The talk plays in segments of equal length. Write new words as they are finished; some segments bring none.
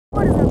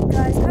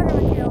guys? Carter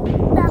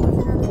McHale back with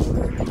another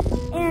video.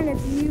 And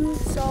if you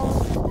saw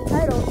the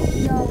title,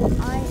 you know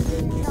I am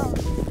doing a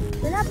challenge.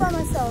 But not by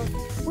myself,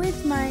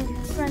 with my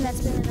friend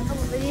that's been in a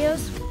couple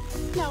videos,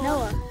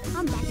 Noah.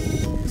 I'm back.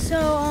 So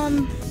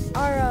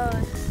our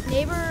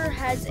neighbor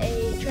has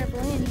a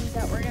trampoline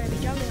that we're gonna be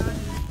jumping on,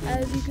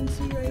 as you can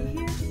see right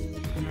here.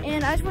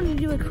 And I just wanted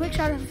to do a quick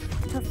shout out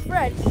to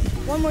Fred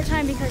one more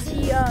time because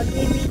he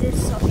gave me this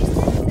selfie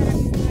stick that I'm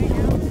using right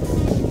now.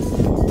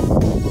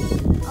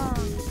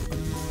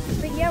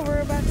 But yeah,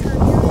 we're about to get on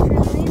the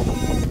trampoline,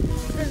 and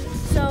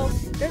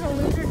there's a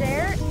loser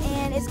there,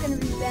 and it's gonna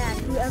be bad.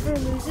 Whoever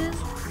loses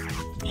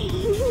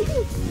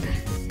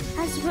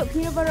has to put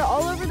peanut butter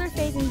all over their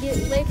face and get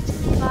licked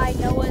by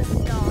Noah's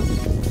dog.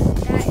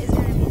 That is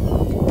gonna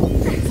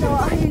be. So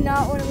I do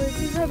not want to lose.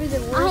 He's probably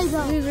the worst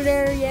loser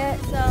there yet.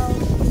 So,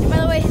 and by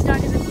the way, his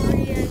dog is in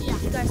Korea. Yeah,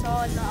 you guys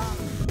saw in the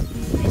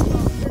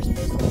first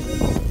baseball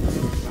video.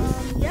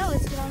 Yeah,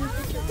 let's get on with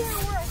the show.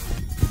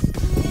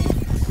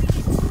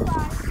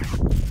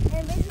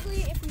 And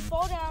basically, if we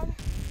fall down,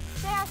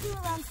 say I feel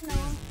around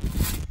snow,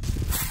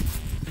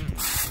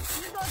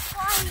 we go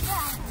flying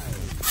down.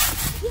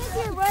 Can't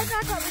get right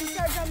back up and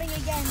start jumping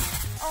again.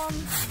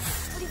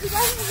 But if you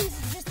guys think he's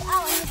just out,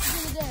 I have to do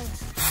it again.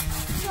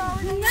 So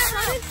we're gonna get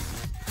started.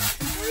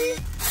 3,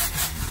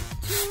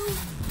 2,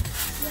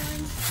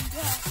 1,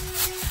 go.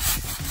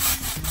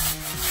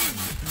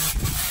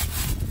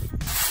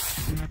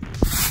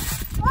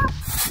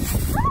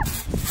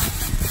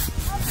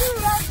 I'll do it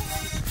right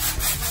here.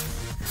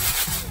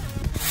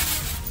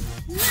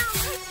 Now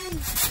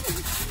listen.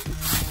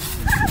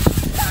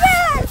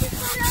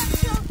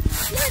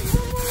 There's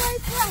one more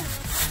life left.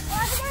 Well,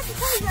 I forgot to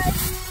tell you guys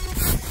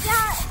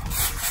that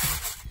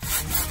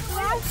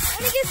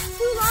when it gets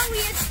too long, we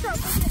have to start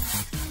pushing.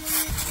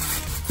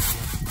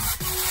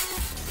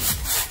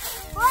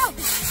 Whoa!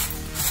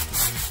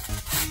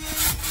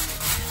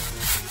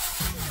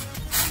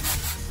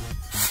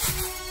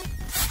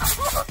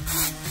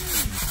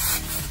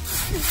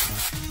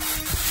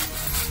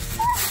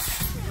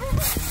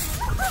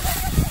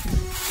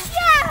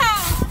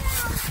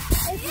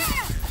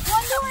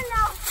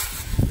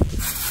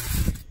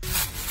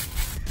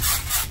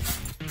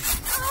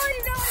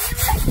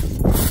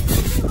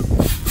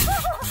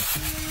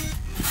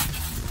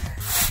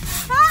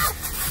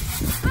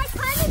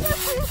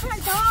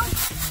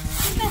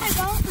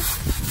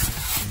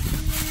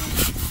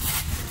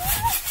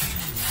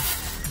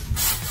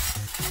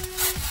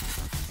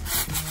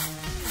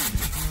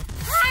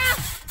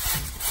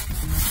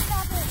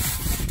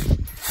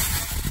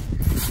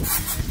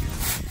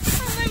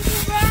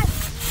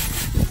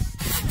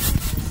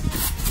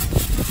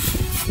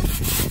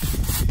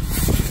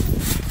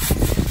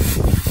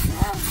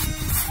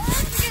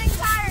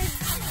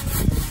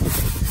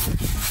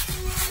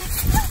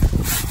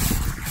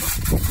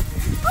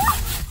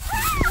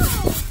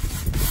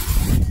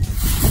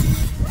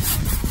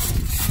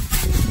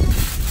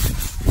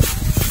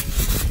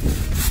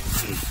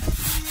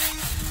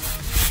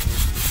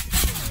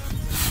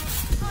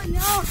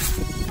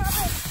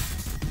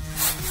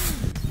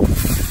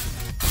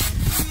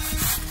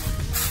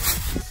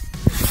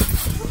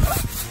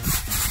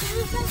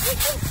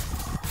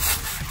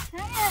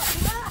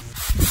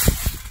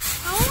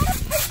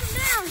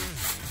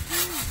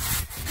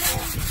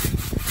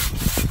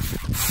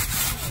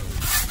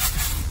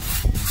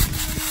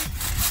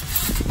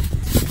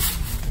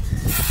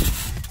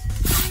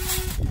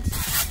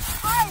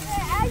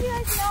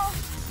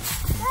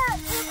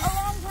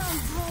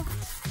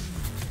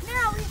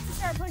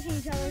 Pushing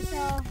each other,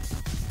 so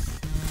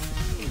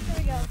here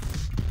we go.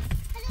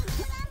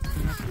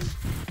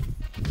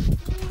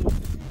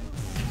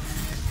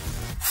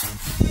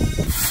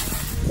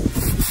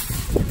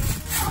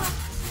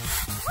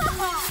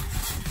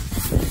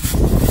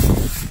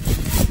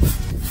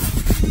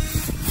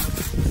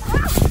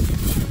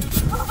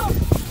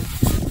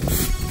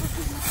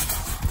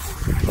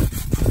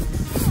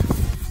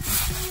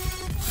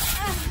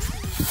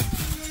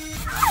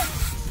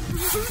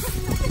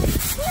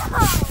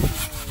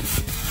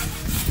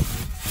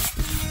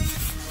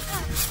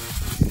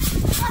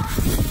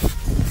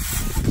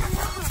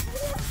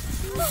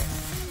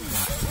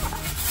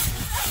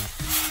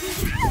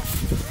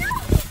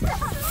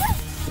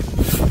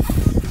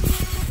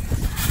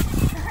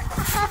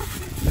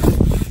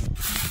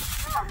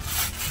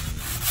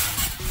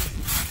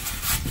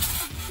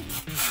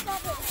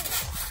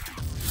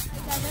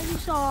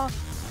 So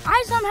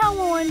I somehow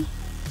won.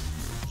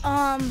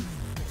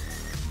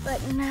 But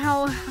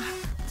now,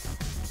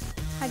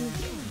 how do you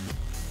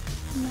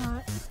feel?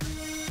 Not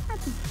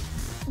happy.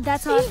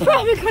 That's how He's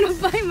probably gonna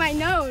bite my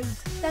nose.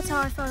 That's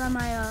how I felt on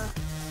my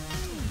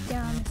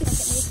down the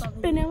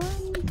second baseball video.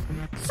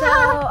 So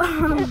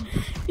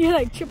you're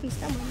like tripping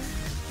stumbling.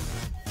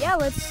 Yeah,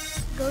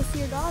 let's go see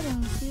your dog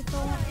and see if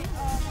all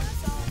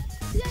so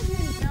you guys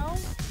didn't know,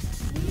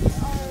 we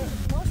are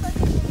most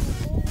likely going to be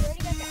full. We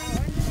already got the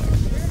outline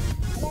here.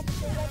 I got to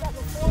show you guys that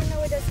before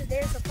Noah does his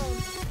there's the phone.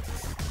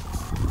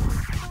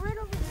 So right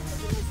over here,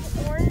 look at this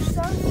orange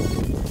stuff.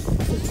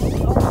 This is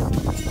really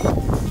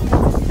awesome.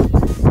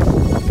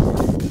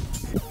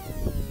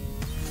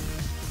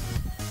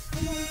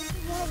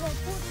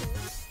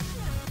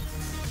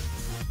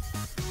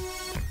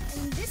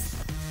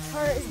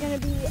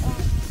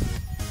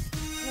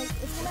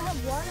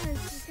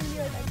 be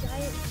like a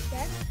giant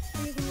step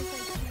where you can just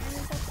like stand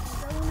and stuff and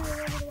go into a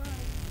little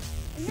line.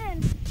 And then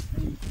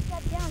when you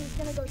step down, it's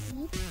gonna go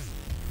deep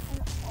and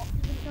you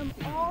can come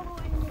all the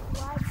way in this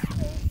wide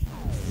space,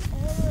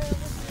 all the way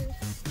over here until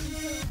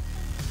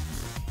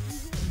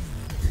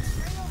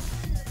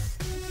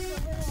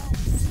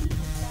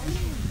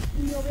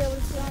and you'll be able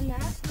to sit on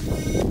that.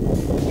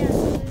 Yeah,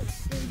 so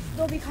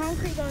there'll be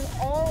concrete going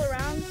all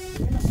around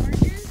in the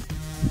arches.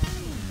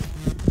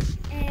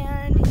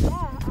 And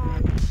yeah,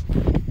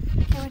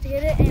 can't wait to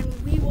get it.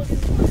 And we will do a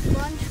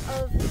bunch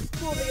of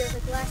cool videos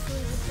like last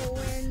week with the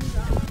winds,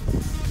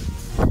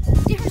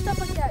 different stuff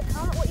like that.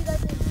 Comment what you guys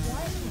think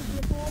want to see in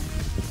the pool,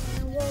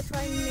 and we'll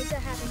try and make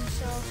that happen.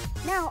 So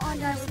now on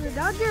to the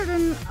dog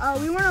Jordan.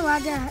 We weren't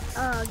allowed to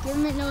give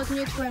him it. Noah, can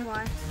you explain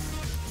why?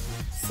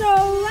 So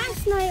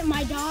last night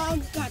my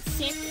dog got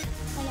sick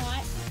a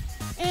lot,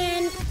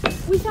 and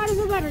we thought of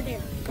a better dare.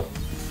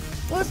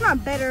 Well, it's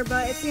not better,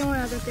 but it's the only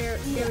other dare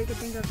we could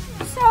think of.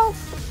 So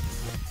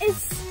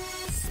it's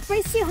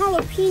spicy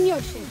jalapeno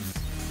chips,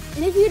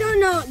 and if you don't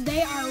know,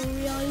 they are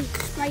really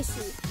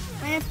spicy.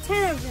 I have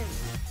 10 of them,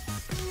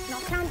 and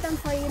I'll count them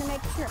for you to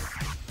make sure.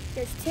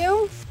 There's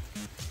 2,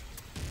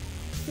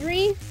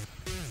 3,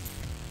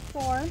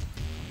 4,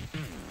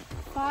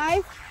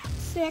 5,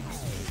 6,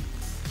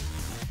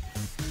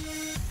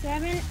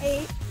 7,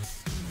 8,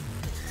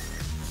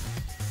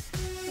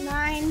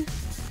 9, and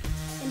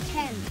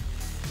 10.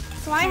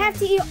 So I have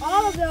to eat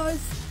all of those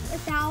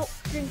without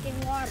drinking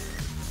water.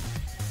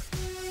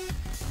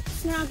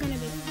 It's not gonna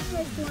be a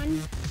quick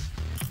one.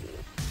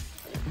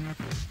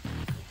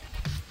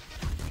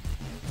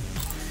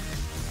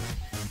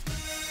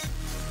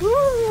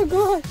 Oh my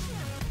god!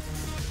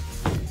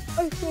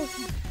 I'm so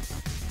sorry.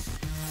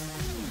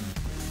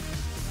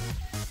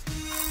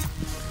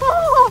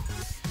 Oh!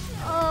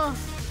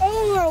 Oh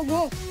my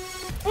god!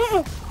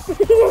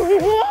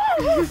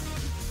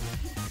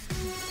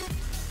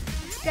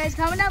 Guys,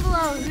 comment down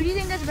below, who do you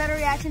think has a better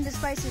reaction to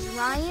spices,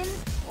 Ryan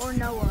or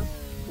Noah?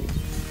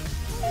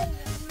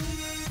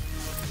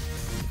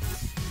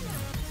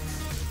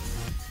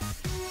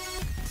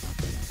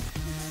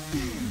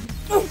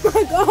 Oh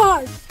my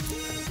god!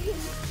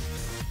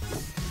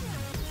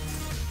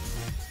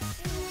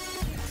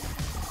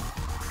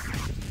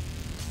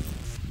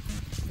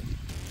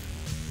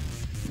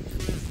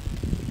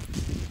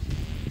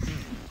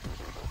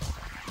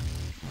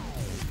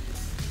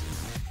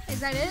 Is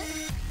that it?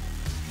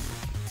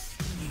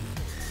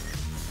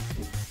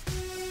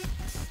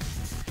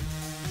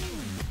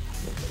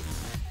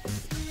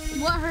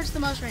 What hurts the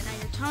most right now?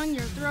 Your tongue,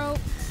 your throat?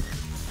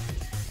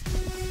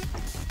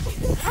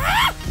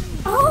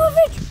 All of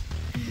it!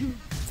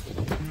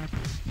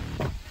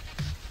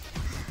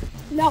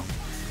 No. I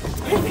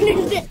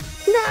finished it.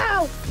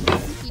 No!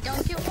 You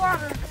don't get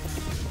water.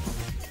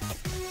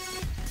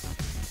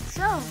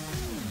 So,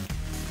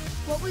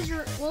 what was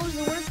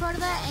the worst part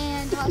of that?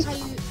 And tell us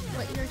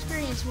what your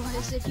experience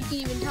was, if you can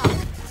even talk.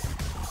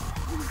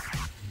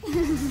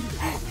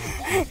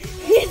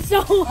 It's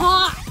so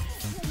hot.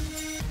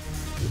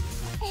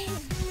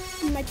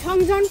 My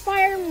tongue's on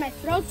fire, my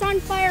throat's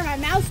on fire, my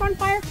mouth's on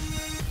fire.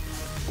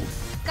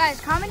 Guys,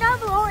 comment down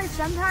below if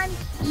sometime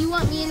you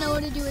want me and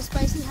Noah to do a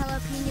spicy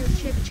jalapeno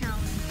chip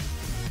challenge.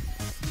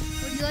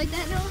 Would you like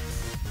that, Noah?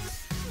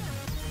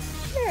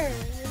 Sure.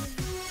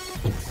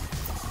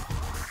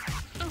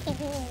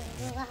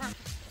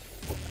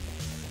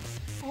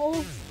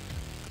 Oh.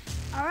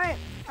 Alright,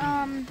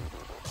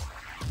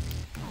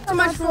 So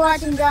much for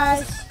watching,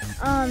 guys.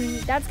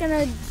 That's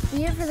gonna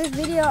be it for this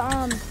video.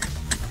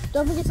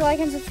 Don't forget to like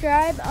and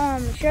subscribe.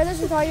 Share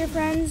this with all your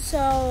friends so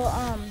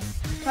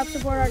help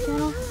support our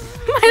channel.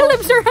 My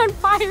lips are on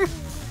fire.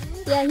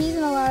 Yeah, he's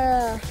in a lot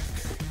of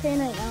pain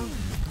right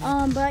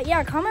now. But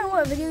yeah, comment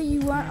what video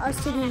you want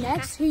us to do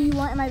next, who you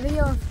want in my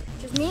video,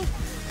 just me.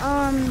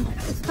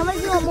 Comment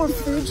if you want more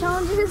food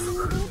challenges.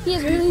 He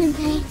is really in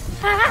pain.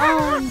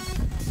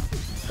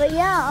 But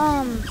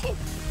yeah,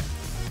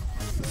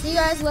 see you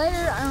guys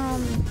later.